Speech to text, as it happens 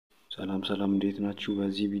ሰላም እንዴት ናችሁ?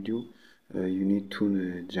 በዚህ ቪዲዮ ዩኒት 2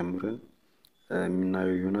 ጀምረን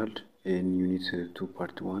የምናየው ይሆናል። ዩኒት 2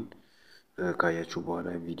 ፓርት 1 ካያችሁ በኋላ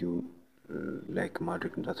ቪዲዮ ላይክ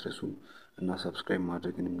ማድረግ እንዳትረሱ እና ሰብስክራይብ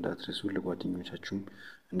ማድረግን እንዳትረሱ፣ ለጓደኞቻችሁም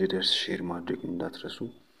እንዲደርስ ሼር ማድረግ እንዳትረሱ።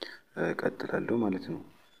 ቀጥላለሁ ማለት ነው።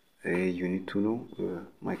 ዩኒት 2 ነው።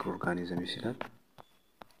 ማይክሮ ኦርጋኒዝምስ ይላል።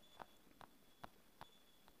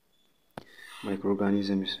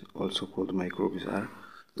 Microorganisms, also called microbes, are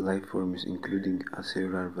life forms including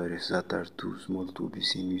acellular viruses that are too small to be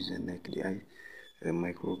seen with the naked eye.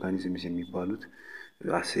 Microorganisms የሚባሉት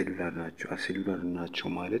አሴሉላር ናቸው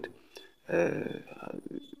ማለት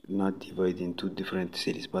not divided into different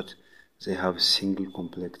cells but they have single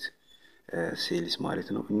complex cells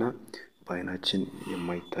ማለት ነው እና በአይናችን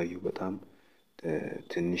የማይታዩ በጣም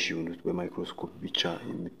ትንሽ የሆኑት በማይክሮስኮፕ ብቻ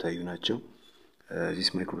የሚታዩ ናቸው።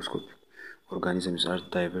 This microscope organisms are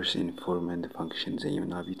diverse in form and function. They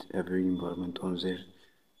inhabit every environment on there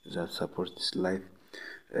that supports life.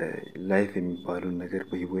 ላይፍ የሚባለውን ነገር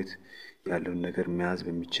በህይወት ያለውን ነገር መያዝ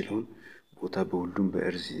በሚችለውን ቦታ በሁሉም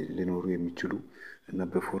በእርዝ ሊኖሩ የሚችሉ እና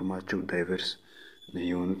በፎርማቸው ዳይቨርስ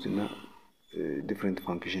የሆኑት እና ዲፍረንት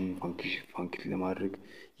ፋንክሽን ለማድረግ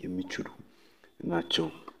የሚችሉ ናቸው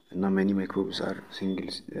እና many microbes are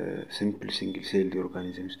simple single celled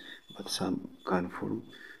organisms but some can form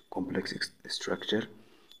complex structure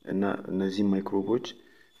እና እነዚህ ማይክሮቦች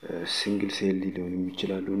ሲንግል ሴል ሊሆኑ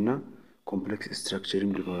ይችላሉ እና ኮምፕሌክስ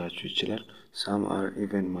ስትራክቸርም ሊኖራቸው ይችላል። some are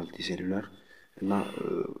even multicellular እና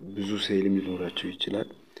ብዙ ሴልም ሊኖራቸው ይችላል።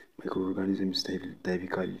 Microorganisms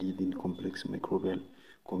typically live in complex microbial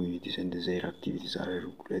communities and their activities are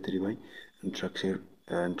regulated by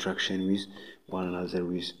interaction with one another,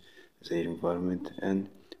 with their environment and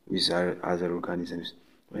with other organisms.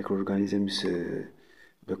 Microorganisms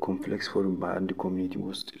በኮምፕሌክስ ፎርም በአንድ ኮሚኒቲ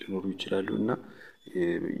ውስጥ ሊኖሩ ይችላሉ እና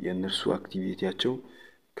የእነርሱ አክቲቪቲያቸው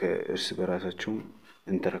ከእርስ በራሳቸው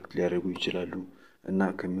ኢንተራክት ሊያደርጉ ይችላሉ እና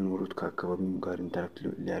ከሚኖሩት ከአካባቢው ጋር ኢንተራክት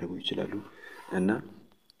ሊያደርጉ ይችላሉ እና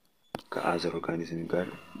ከአዘር ኦርጋኒዝም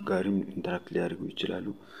ጋርም ኢንተራክት ሊያደርጉ ይችላሉ።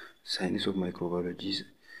 ሳይንስ ኦፍ ማይክሮባዮሎጂ ኢዝ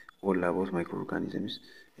ኦል አባውት ማይክሮኦርጋኒዝምስ።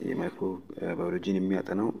 የማይክሮባዮሎጂን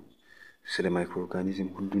የሚያጠናው ስለ ማይክሮኦርጋኒዝም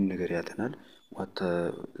ሁሉን ነገር ያጠናል። what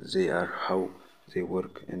they are, how they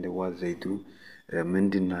work and what they do።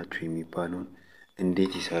 ምንድን ናቸው የሚባለውን፣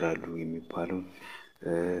 እንዴት ይሰራሉ የሚባለውን፣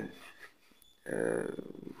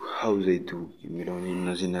 how they do የሚለውን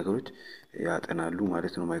እነዚህ ነገሮች ያጠናሉ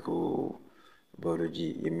ማለት ነው ማይክሮባዮሎጂ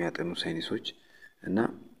የሚያጠኑ ሳይንሶች እና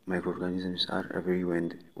microorganisms are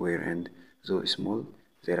everywhere and though small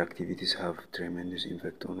their activities have tremendous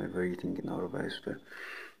impact on everything in our biosphere።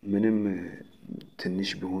 ምንም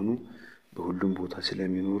ትንሽ ቢሆኑ በሁሉም ቦታ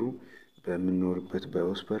ስለሚኖሩ በምንኖርበት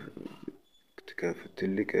ባዮስፈር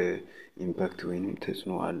ትልቅ ኢምፓክት ወይም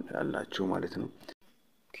ተጽዕኖ አላቸው ማለት ነው።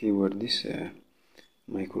 ኪወርድስ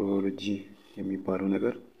ማይክሮባዮሎጂ የሚባለው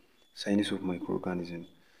ነገር ሳይንስ ኦፍ ማይክሮኦርጋኒዝም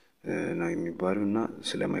ነው የሚባለው እና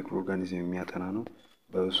ስለ ማይክሮኦርጋኒዝም የሚያጠና ነው።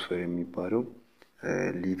 ባዮስፌር የሚባለው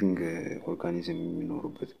ሊቪንግ ኦርጋኒዝም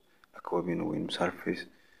የሚኖሩበት አካባቢ ነው ወይም ሰርፌስ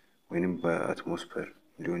ወይም በአትሞስፌር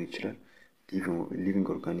ሊሆን ይችላል። ሊቪንግ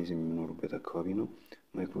ኦርጋኒዝም የሚኖሩበት አካባቢ ነው።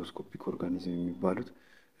 ማይክሮስኮፒክ ኦርጋኒዝም የሚባሉት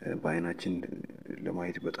በአይናችን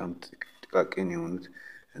ለማየት በጣም ጥቃቅን የሆኑት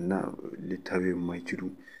እና ሊታዩ የማይችሉ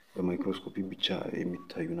በማይክሮስኮፒ ብቻ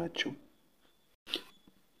የሚታዩ ናቸው።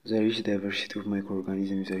 The rich diversity of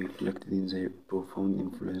microorganisms is reflected in their profound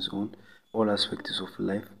influence on all aspects of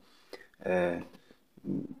life.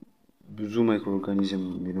 ብዙ ማይክሮኦርጋኒዝም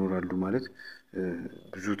ይኖራሉ ማለት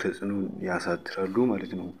ብዙ ተጽዕኖ ያሳድራሉ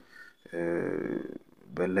ማለት ነው።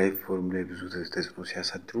 በላይፍ ፎርም ላይ ብዙ ተጽዕኖ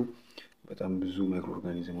ሲያሳድሩ በጣም ብዙ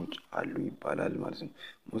ማይክሮኦርጋኒዝሞች አሉ ይባላል ማለት ነው።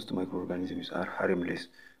 most microorganisms are harmless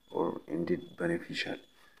or indeed beneficial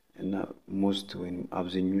እና most ወይም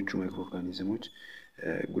አብዛኞቹ ማይክሮኦርጋኒዝሞች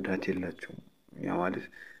ጉዳት የላቸውም፣ ያ ማለት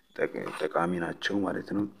ጠቃሚ ናቸው ማለት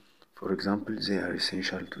ነው። for example they are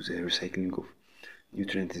essential to the recycling of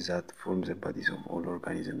nutrients that form the bodies of all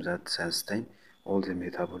organisms that sustain all the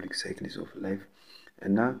metabolic cycles of life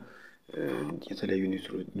እና የተለያዩ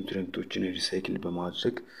ኒውትሪየንቶችን ሪሳይክል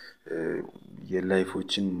በማድረግ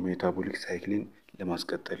የላይፎችን ሜታቦሊክ ሳይክልን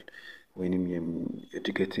ለማስቀጠል ወይንም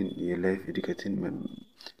የላይፍ እድገትን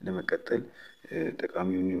ለመቀጠል ጠቃሚ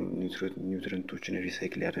ኒውትሪየንቶችን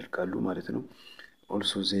ሪሳይክል ያደርጋሉ ማለት ነው።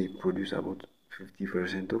 also they produce about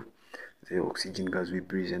 50% of the oxygen gas we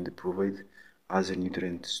breathe and provide other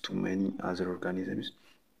nutrients to many other organisms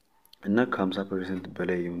እና ከ50%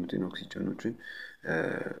 በላይ የሆኑትን ኦክሲጅኖችን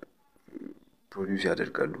ፕሮዲውስ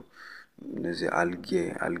ያደርጋሉ። እነዚህ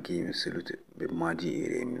አልጌ የመሰሉት በማዲ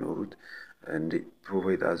ኤሪያ የሚኖሩት and they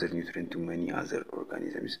provide other nutrient to many other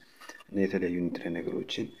organisms እና የተለያዩ ንጥረ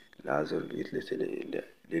ነገሮችን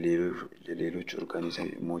ለሌሎች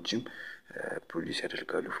ኦርጋኒዝሞችም ፕሮዲስ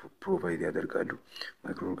ያደርጋሉ ፕሮቫይድ ያደርጋሉ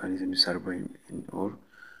ማይክሮ ኦርጋኒዝምስ survive in or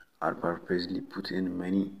are purposely put in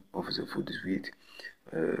many of the foods we eat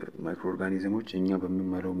ማይክሮ ኦርጋኒዝሞች እኛ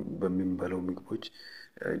በምንበላው ምግቦች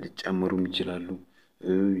ሊጨመሩም ይችላሉ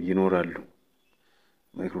ይኖራሉ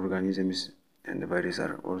microorganisms and viruses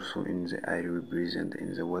are also in the air we breathe and in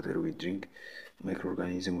the water we drink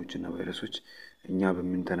microorganisms እና ቫይረሶች እኛ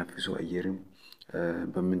በምንተነፍሰው አየርም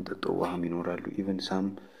በምንጠጣው ውሃም ይኖራሉ even some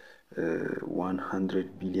 100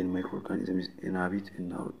 billion microorganisms inhabit in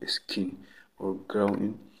our skin or grow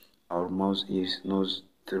in our mouth ears nose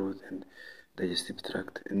throat and digestive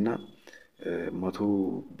tract እና 100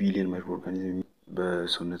 ቢሊዮን ማይክሮኦርጋኒዝም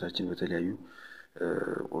በሰውነታችን በተለያዩ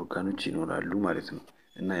ኦርጋኖች ይኖራሉ ማለት ነው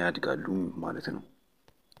እና ያድጋሉ ማለት ነው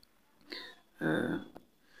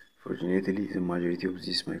fortunately the majority of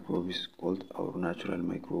these microbes called our natural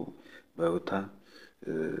microbiota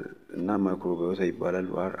እና microbiota ይባላሉ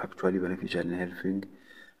are actually beneficial in helping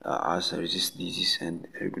us resist disease and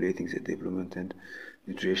regulating the development and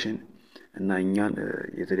nutrition እና እኛን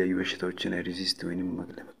የተለያዩ በሽታዎችን ሬዚስት ወይንም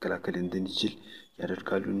መከላከል እንድንችል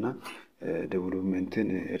ያደርጋሉና ዴቨሎፕመንትን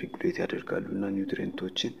ሬጉሌት ያደርጋሉና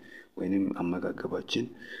ኒውትሪየንቶችን ወይንም አመጋገባችን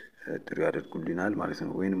ጥሩ ያደርጉልናል ማለት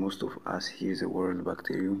ነው when most of us hear the word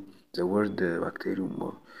bacterium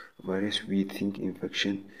or virus we think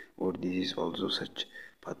infection or disease also such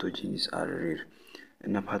pathogens are rare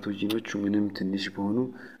እና ፓቶጂኖቹ ምንም ትንሽ ቢሆኑ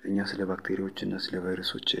እኛ ስለ ባክቴሪያዎች እና ስለ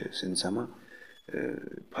ቫይረሶች ስንሰማ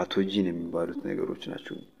ፓቶጂን የሚባሉት ነገሮች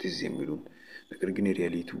ናቸው ትዝ የሚሉን ነገር ግን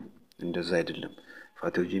ሪያሊቲው እንደዛ አይደለም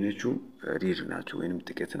ፓቶጂኖቹ ሬር ናቸው ወይንም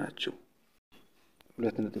ጥቂት ናቸው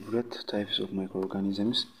 2.2 types of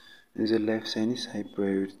microorganisms in the life science high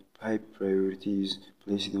priority is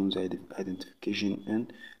placed on the identification and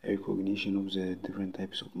recognition of the different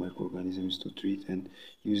types of microorganisms to treat and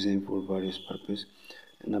use them for various purposes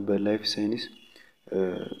እና በላይፍ ሳይንስ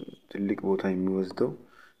ትልቅ ቦታ የሚወስደው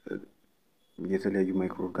የተለያዩ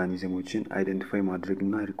ማይክሮ ኦርጋኒዝሞችን አይደንቲፋይ ማድረግ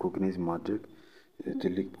እና ሪኮግናይዝ ማድረግ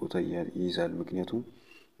ትልቅ ቦታ ይይዛል ምክንያቱም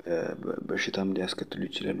በሽታም ሊያስከትሉ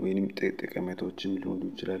ይችላሉ ወይንም ጠቀሜታዎችም ሊሆኑ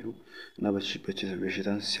ይችላሉ እና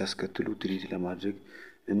በሽታን ሲያስከትሉ ትሪት ለማድረግ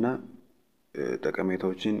እና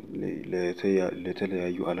ጠቀሜታዎችን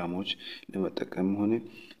ለተለያዩ ዓላማዎች ለመጠቀም ሆነ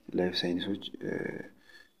ላይፍ ሳይንሶች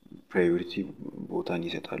ፕራዮሪቲ ቦታን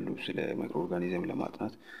ይሰጣሉ ስለ ማይክሮ ኦርጋኒዝም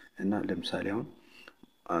ለማጥናት እና ለምሳሌ አሁን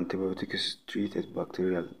antibiotics treat a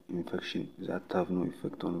bacterial infection that have no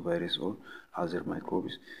effect on virus or other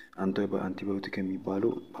microbes antibiotic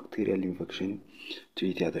የሚባለው ባክቴሪያል ኢንፌክሽን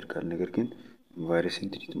ትሪት ያደርጋል ነገር ግን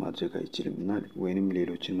ቫይረስን ትሪት ማድረግ አይችልም እና ወይንም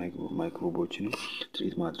ሌሎችን ማይክሮቦችን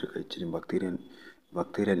ትሪት ማድረግ አይችልም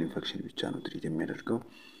ባክቴሪያል ኢንፌክሽን ብቻ ነው ትሪት የሚያደርገው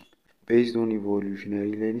based on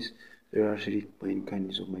evolutionary lines there are three main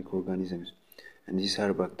kinds of microorganisms and these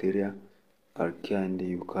are bacteria archaea and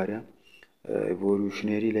eukarya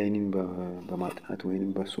evolutionary ላይንን በማጥናት ወይንም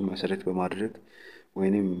በሱ መሰረት በማድረግ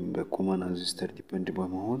ወይንም በኮመን አንሰስተር ዲፔንድ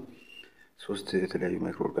በመሆን ሶስት የተለያዩ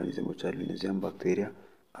ማይክሮ ኦርጋኒዝሞች አሉ እነዚያም ባክቴሪያ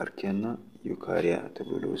አርኪያ እና ዩካሪያ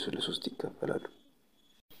ተብለው ለሶስት ይከፈላሉ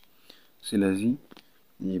ስለዚህ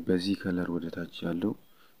በዚህ ከለር ወደታች ያለው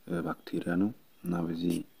ባክቴሪያ ነው እና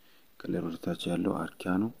በዚህ ከለር ወደታች ያለው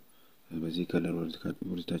አርኪያ ነው በዚህ ከለር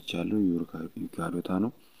ወደታች ያለው ዩካሪዮታ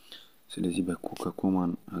ነው ስለዚህ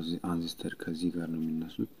በኮማን አንሰስተር ከዚህ ጋር ነው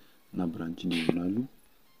የሚነሱት እና ብራንችን ይሆናሉ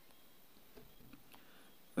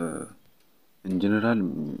in general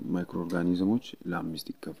ማይክሮ ኦርጋኒዝሞች ለአምስት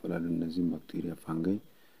ይከፈላሉ እነዚህም ባክቴሪያ ፋንጋይ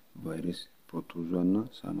ቫይረስ ፕሮቶዞዋ እና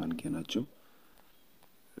ሳማልጊያ ናቸው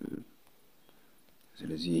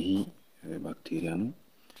ስለዚህ ይሄ ባክቴሪያ ነው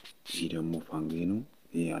ይሄ ደግሞ ፋንጋይ ነው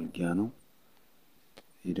ይሄ አልጊያ ነው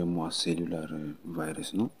ይሄ ደግሞ አሴሉላር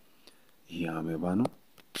ቫይረስ ነው ይሄ አሜባ ነው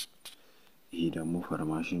ይሄ ደግሞ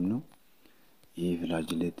ፈርማሽን ነው ይሄ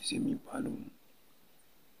ፍላጅሌትስ የሚባለው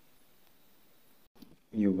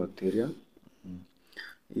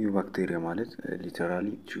ባክቴሪያ ማለት ሊተራሊ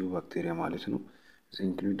ጂኦ ባክቴሪያ ማለት ነው they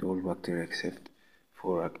include all bacteria except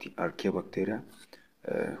for archaea bacteria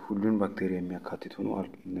ሁሉን ባክቴሪያ የሚያካትቱ ነው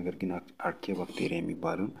ነገር ግን አርኪያ ባክቴሪያ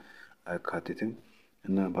የሚባለው አያካትትም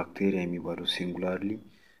እና ባክቴሪያ የሚባለው ሲንጉላርሊ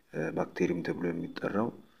ባክቴሪየም ተብሎ የሚጠራው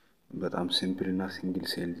በጣም ሲምፕል እና ሲንግል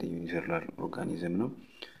ሴል ዩኒሴሉላር ኦርጋኒዝም ነው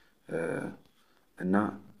እና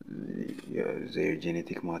their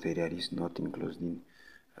genetic material is not enclosed in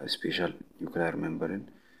special nuclear membrane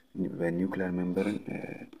በኒውክሊየር ሜምብሬን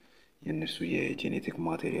የነሱ የጄኔቲክ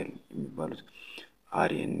ማቴሪያል የሚባሉት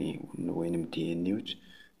አርኤንኤ ወይንም ዲኤንኤዎች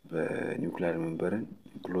በኒውክሊየር ሜምብሬን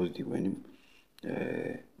ክሎዝድ ወይንም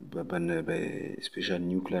በስፔሻል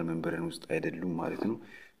ኒውክሊየር ሜምብሬን ውስጥ አይደሉም ማለት ነው።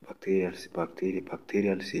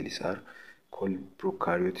 ባክቴሪያል ሴልስ አር ኮል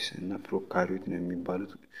ፕሮካሪዮትስ እና ፕሮካሪዮት ነው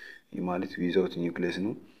የሚባሉት ማለት ዊዛውት ኒውክሊየስ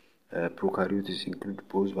ነው። ፕሮካሪዮትስ ኢንክሉድ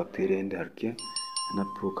ቦዝ ባክቴሪያ ኤንድ አርኪያ እና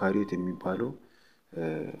ፕሮካሪዮት የሚባለው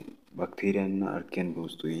ባክቴሪያ እና አርኪያን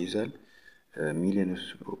በውስጡ ይይዛል። ሚሊየንስ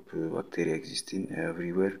ኦፍ ባክቴሪያ ኤግዚስቲንግ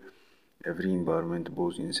ኤቭሪዌር ኤቭሪ ኢንቫይሮንመንት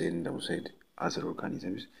ቦዝ ኢንሳይድ ኤንድ አውትሳይድ አዘር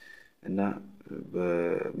ኦርጋኒዝምስ እና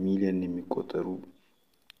በሚሊየን የሚቆጠሩ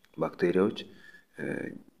ባክቴሪያዎች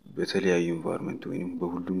በተለያዩ ኢንቫይሮንመንት ወይም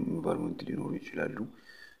በሁሉም ኢንቫይሮንመንት ሊኖሩ ይችላሉ።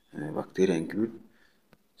 ባክቴሪያ ኢንክሉድ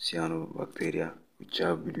ሲያኖ ባክቴሪያ which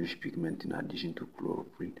have bluish pigment in addition to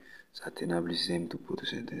chlorophyll that enables them to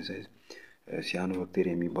photosynthesize። ሲያኖ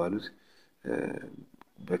ባክቴሪያ የሚባሉት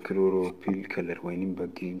በክሎሮፊል ከለር ወይንም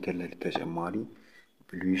በግሪን ከለር ተጨማሪ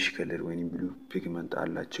ብሉይሽ ከለር ወይንም ብሉ ፒግመንት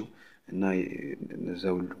አላቸው እና እነዛ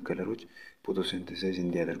ሁሉም ከለሮች ፎቶሲንተሳይዝ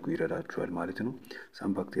እንዲያደርጉ ይረዳቸዋል ማለት ነው።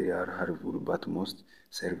 ሳም ባክቴሪያ አር ሃርምፉል ባት ሞስት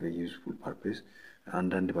ሰርቭ ኤ ዩዝፉል ፐርፐስ።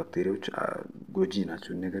 አንዳንድ ባክቴሪያዎች ጎጂ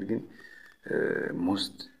ናቸው፣ ነገር ግን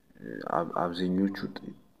ሞስት አብዛኞቹ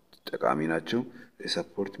ጠቃሚ ናቸው።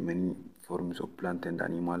 ሰፖርት መኒ ፎርምስ ኦፍ ፕላንት ኤንድ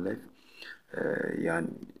አኒማል ላይፍ። ያን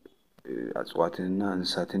እጽዋትንና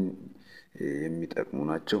እንስሳትን የሚጠቅሙ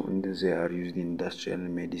ናቸው። እንደዚህ አር ዩዝድ ኢን ኢንዱስትሪያል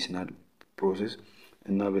ሜዲሲናል ፕሮሰስ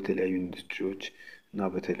እና በተለያዩ ኢንዱስትሪዎች እና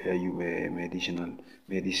በተለያዩ በሜዲሲናል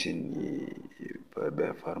ሜዲሲን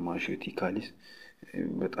በፋርማሲውቲካሊስ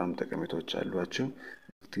በጣም ጠቀሜታዎች አሏቸው።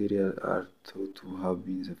 ባክቴሪያ አር ቶት ቱ ሃቭ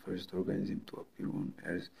ቢን ዘ ፈርስት ኦርጋኒዝም ቱ አፒር ኦን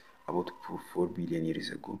ኤርዝ አባውት 4 ቢሊዮን ይርስ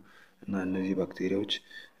አጎ እና እነዚህ ባክቴሪያዎች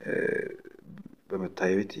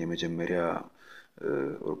በመታየት የመጀመሪያ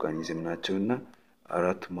ኦርጋኒዝም ናቸው እና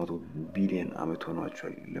 400 ቢሊዮን ዓመት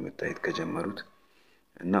ሆኗቸዋል ለመታየት ከጀመሩት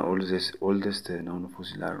እና ኦልደስት ናውን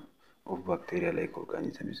ፎሲል ኦፍ ባክቴሪያ ላይክ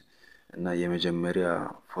ኦርጋኒዝምስ እና የመጀመሪያ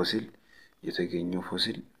ፎሲል የተገኘው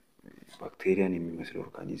ፎሲል ባክቴሪያን የሚመስል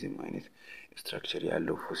ኦርጋኒዝም አይነት ስትራክቸር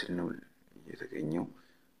ያለው ፎሲል ነው የተገኘው።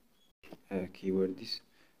 ኪወርድስ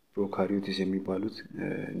ፕሮካሪዮትስ የሚባሉት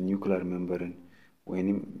ኒውክሊየር ሜምብሬን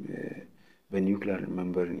ወይንም በኒውክሊየር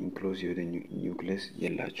ሜምብሬን ኢንክሎዝ የሆነ ኒውክሊየስ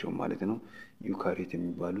የላቸውም ማለት ነው። ዩካሪዮት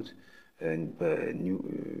የሚባሉት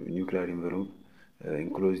በኒውክሊየር ሜምብሬን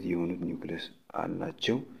ኢንክሎዝድ የሆኑት ኒውክሊየስ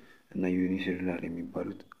አላቸው እና ዩኒሴሉላር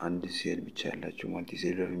የሚባሉት አንድ ሴል ብቻ ያላቸው፣ ማልቲ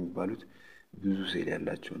ሴሉላር የሚባሉት ብዙ ሴል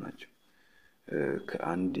ያላቸው ናቸው።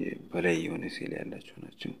 ከአንድ በላይ የሆነ ሴል ያላቸው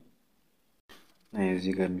ናቸው።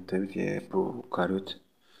 እዚህ ጋር የሚታዩት የፕሮካሪዮት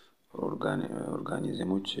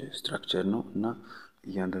ኦርጋኒዝሞች ስትራክቸር ነው እና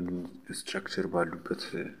እያንዳንዱ ስትራክቸር ባሉበት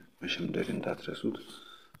መሸምደድ እንዳትረሱት፣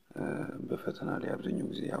 በፈተና ላይ አብዛኛው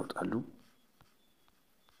ጊዜ ያወጣሉ።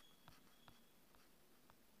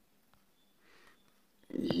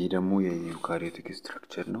 ይሄ ደግሞ የዩካሪዮቲክ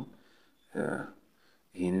ስትራክቸር ነው።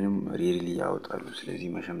 ይህንንም ሬርሊ ያወጣሉ፣ ስለዚህ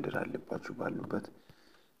መሸምደድ አለባችሁ ባሉበት።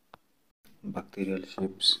 ባክቴሪያል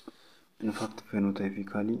ሼፕስ in fact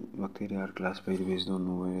phenotypically bacteria are classified based on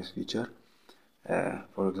various features,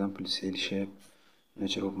 for example cell shape,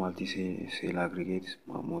 nature of multi-cell aggregates,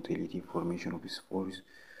 motility, formation of spores,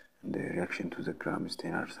 and the reaction to the gram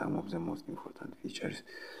stain are some of the most important features.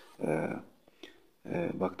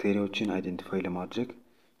 ባክቴሪያዎችን አይደንቲፋይ ለማድረግ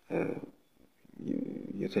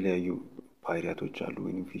የተለያዩ ባህሪያቶች አሉ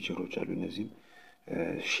ወይም ፊቸሮች አሉ። እነዚህም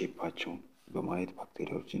ሼፓቸውን በማየት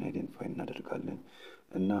ባክቴሪያዎችን አይደንቲፋይ እናደርጋለን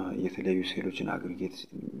እና የተለያዩ ሴሎችን አግሪጌት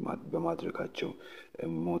በማድረጋቸው፣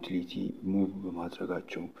 ሞቲሊቲ ሙቭ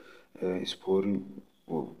በማድረጋቸው፣ ስፖርን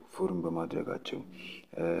ፎርም በማድረጋቸው፣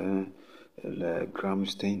 ለግራም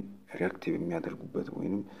ስቴን ሪአክቲቭ የሚያደርጉበት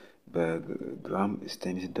ወይንም በግራም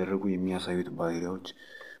ስቴን ሲደረጉ የሚያሳዩት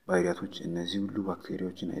ባህሪያቶች እነዚህ ሁሉ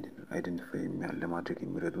ባክቴሪያዎችን አይደንቲፋይ ለማድረግ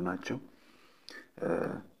የሚረዱ ናቸው።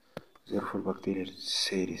 therefore bacterial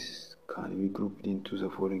cells can be grouped into the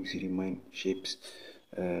following three main shapes.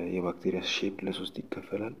 የባክቴሪያ ሼፕ ለሶስት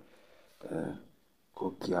ይከፈላል።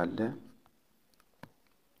 ኮኪ አለ፣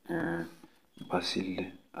 ባሲል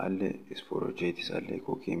አለ፣ ስፖሮጃይቲስ አለ።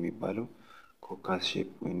 ኮኪ የሚባለው ኮካስ ሼፕ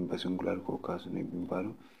ወይም በሲንጉላር ኮካስ ነው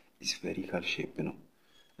የሚባለው ስፌሪካል ሼፕ ነው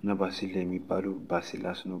እና ባሲል የሚባለው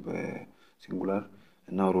ባሲላስ ነው በሲንጉላር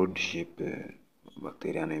እና ሮድ ሼፕ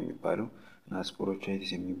ባክቴሪያ ነው የሚባለው እና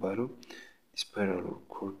ስፖሮጃይቲስ የሚባለው ስፓይራል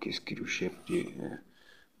ኮርክ ስክሩ ሼፕ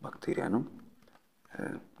ባክቴሪያ ነው።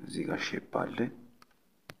 እዚህ ጋር ሼፕ አለ።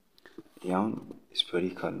 ያውን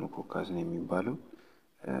ስፌሪካል ነው ኮካስ ነው የሚባለው።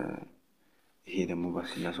 ይሄ ደግሞ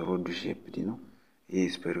ባሲላስ ሮድ ሼፕ ነው። ይሄ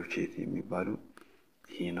ስፓይሮቼት የሚባለው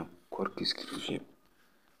ይሄ ነው፣ ኮርክ ስክሩ ሼፕ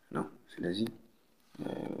ነው። ስለዚህ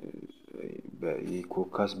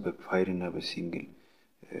በኮካስ በፋይር እና በሲንግል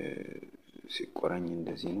ሲቆራኝ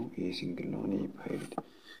እንደዚህ ነው። ይሄ ሲንግል ነው፣ ይሄ ፓይሪድ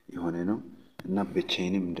የሆነ ነው እና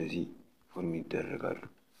በቼንም እንደዚህ ፎርም ይደረጋሉ።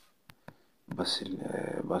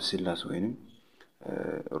 ባሲላስ ወይንም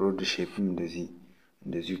ሮድ ሼፕም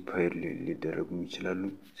እንደዚሁ ፓይር ሊደረጉም ይችላሉ፣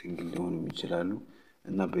 ሲንግል ሊሆኑም ይችላሉ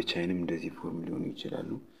እና በቻይንም እንደዚህ ፎርም ሊሆኑ ይችላሉ።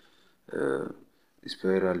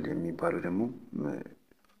 ስፓይራል የሚባለው ደግሞ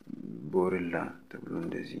ቦርላ ተብሎ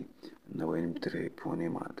እንደዚህ እና ወይንም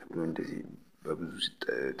ትሬፖኔማ ተብሎ እንደዚህ በብዙ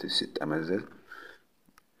ሲጠመዘዝ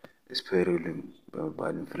ስፓይራልም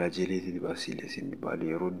በባልን ፍላጄሌትድ ባሲለስ የሚባለው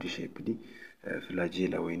የሮድ ሼፕ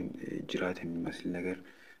ፍላጄላ ወይንም ጅራት የሚመስል ነገር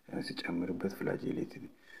ሲጨምርበት ፍላጄሌትድ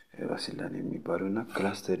ባሲላ ነው የሚባለው እና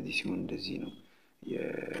ክላስተር ሲሆን እንደዚህ ነው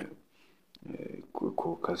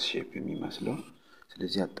የኮከስ ሼፕ የሚመስለው።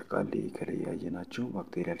 ስለዚህ አጠቃላይ ከላይ ያየናቸው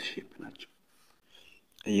ባክቴሪያል ሼፕ ናቸው።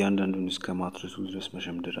 እያንዳንዱን እስከ ማትረሱ ድረስ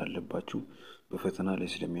መሸምደድ አለባችሁ በፈተና ላይ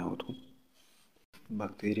ስለሚያወጡ።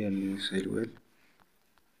 ባክቴሪያል ሴል ዌል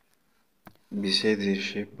besides their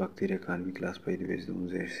shape, bacteria can be classified based on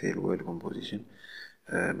their cell wall composition.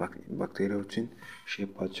 ባክቴሪያዎችን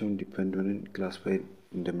ሼፓቸውን ዲፔንድ ሆነን ክላሲፋይ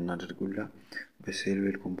እንደምናደርጉላ በሴል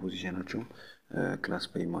ዌል ኮምፖዚሽናቸው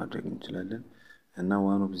ክላሲፋይ ማድረግ እንችላለን። እና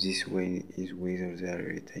one of these way is whether they are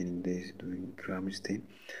retaining this doing gram stain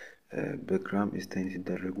በግራም ስቴን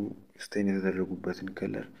ሲደረጉ ስቴን የተደረጉበትን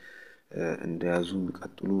ከለር እንደያዙ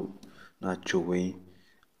የሚቀጥሉ ናቸው ወይ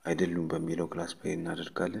አይደሉም በሚለው ክላሲፋይ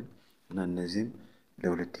እናደርጋለን። እና እነዚህም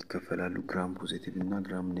ለሁለት ይከፈላሉ፣ ግራም ፖዚቲቭ እና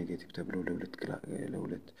ግራም ኔጌቲቭ ተብሎ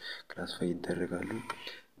ለሁለት ክላሲፋይ ይደረጋሉ።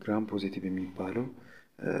 ግራም ፖዚቲቭ የሚባለው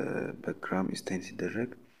በግራም ስቴን ሲደረግ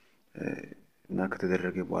እና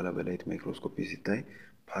ከተደረገ በኋላ በላይት ማይክሮስኮፒ ሲታይ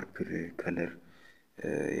ፐርፕል ከለር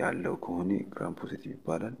ያለው ከሆነ ግራም ፖዚቲቭ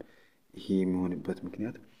ይባላል። ይሄ የሚሆንበት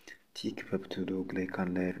ምክንያት ቲክ ፔፕቲዶግላይካን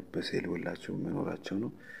ላየር በሴል ወላቸው መኖራቸው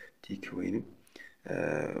ነው። ቲክ ወይንም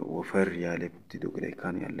ወፈር ያለ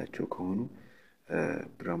ፔፕቲዶግላይካን ያላቸው ከሆኑ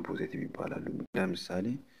ግራም ፖዚቲቭ ይባላሉ። ለምሳሌ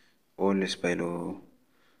ኦል ስፓይሎኮኪን፣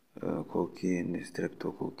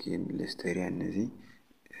 ስትሬፕቶኮኪን፣ ሊስቴሪያ እነዚህ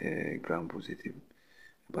ግራም ፖዚቲቭ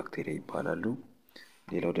ባክቴሪያ ይባላሉ።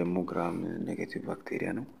 ሌላው ደግሞ ግራም ኔጌቲቭ ባክቴሪያ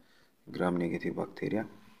ነው። ግራም ኔጌቲቭ ባክቴሪያ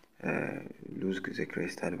ሉዝ ዘ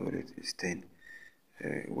ክሪስታል ቫዮሌት ስቴን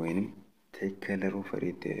ወይንም ቴክ ከለር ኦፍ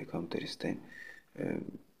ሬድ ካውንተር ስቴን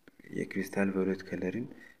የክሪስታል ቫዮሌት ከለርን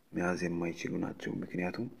መያዝ የማይችሉ ናቸው።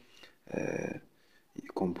 ምክንያቱም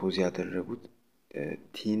ኮምፖዝ ያደረጉት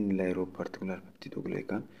ቲን ላየር ኦፍ ፓርቲኩላር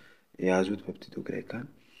ፔፕቲዶግላይካን የያዙት ፔፕቲዶግላይካን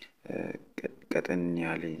ቀጠን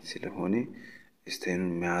ያለ ስለሆነ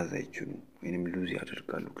ስቴኑን መያዝ አይችሉም ወይንም ሉዝ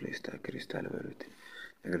ያደርጋሉ ክሪስታል ቫዮሌት።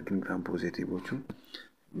 ነገር ግን ግራም ፖዚቲቮቹ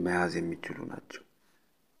መያዝ የሚችሉ ናቸው።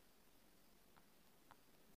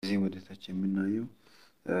 እዚህ ወደ ታች የምናየው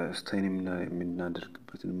ስቴን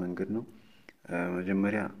የምናደርግበትን መንገድ ነው።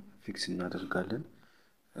 መጀመሪያ ፊክስ እናደርጋለን።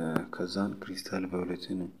 ከዛን ክሪስታል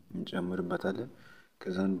ቫዮሌትን እንጨምርበታለን።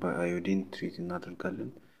 ከዛን በአዮዲን ትሪት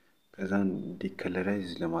እናደርጋለን። ከዛን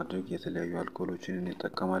ዲከለራይዝ ለማድረግ የተለያዩ አልኮሎችን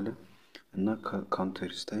እንጠቀማለን እና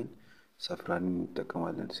ካውንተር ስቴን ሰፍራንን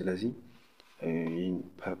እንጠቀማለን። ስለዚህ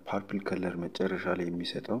ፐርፕል ከለር መጨረሻ ላይ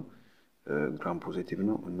የሚሰጠው ግራም ፖዚቲቭ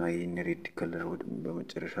ነው እና ይህን ሬድ ከለር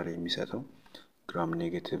በመጨረሻ ላይ የሚሰጠው ግራም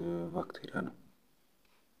ኔጌቲቭ ባክቴሪያ ነው።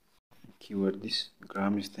 ኪወርድስ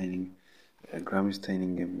ግራም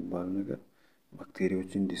ስቴኒንግ የሚባለው ነገር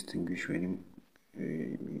ባክቴሪያዎችን ዲስቲንጉሽ ወይንም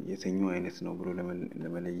የትኛው አይነት ነው ብሎ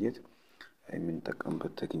ለመለየት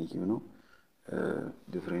የምንጠቀምበት ቴክኒክ ነው።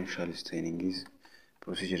 ዲፈረንሻል ስቴኒንግ ኢዝ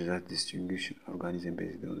procedure that distinguish organism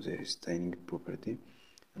based on their staining property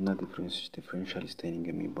እና ዲፈረንሻል ስቴኒንግ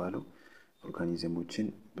የሚባለው ኦርጋኒዝሞችን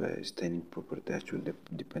በስቴኒንግ ፕሮፐርቲያቸው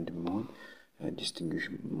ዲፔንድ በመሆን ዲስቲንጉሽ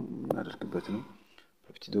የምናደርግበት ነው።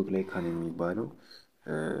 ፔፕቲዶግላይካን የሚባለው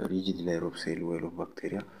ሪጂድ ላየር ኦፍ ሴል ዌል ኦፍ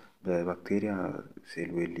ባክቴሪያ በባክቴሪያ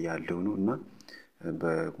ሴል ዌል ያለው ነው እና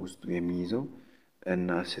በውስጡ የሚይዘው እና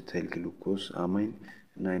አሴታይል ግሉኮስ አማይን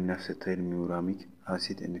እና አሴታይል ሚውራሚክ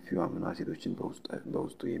አሲድ እና ፊው አሚኖ አሲዶችን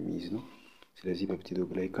በውስጡ የሚይዝ ነው። ስለዚህ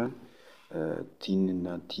ፔፕቲዶግላይካን ቲን እና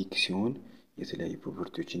ቲክ ሲሆን የተለያዩ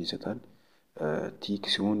ፕሮፐርቲዎችን ይሰጣል። ቲክ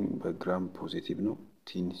ሲሆን በግራም ፖዚቲቭ ነው፣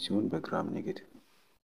 ቲን ሲሆን በግራም ኔጌቲቭ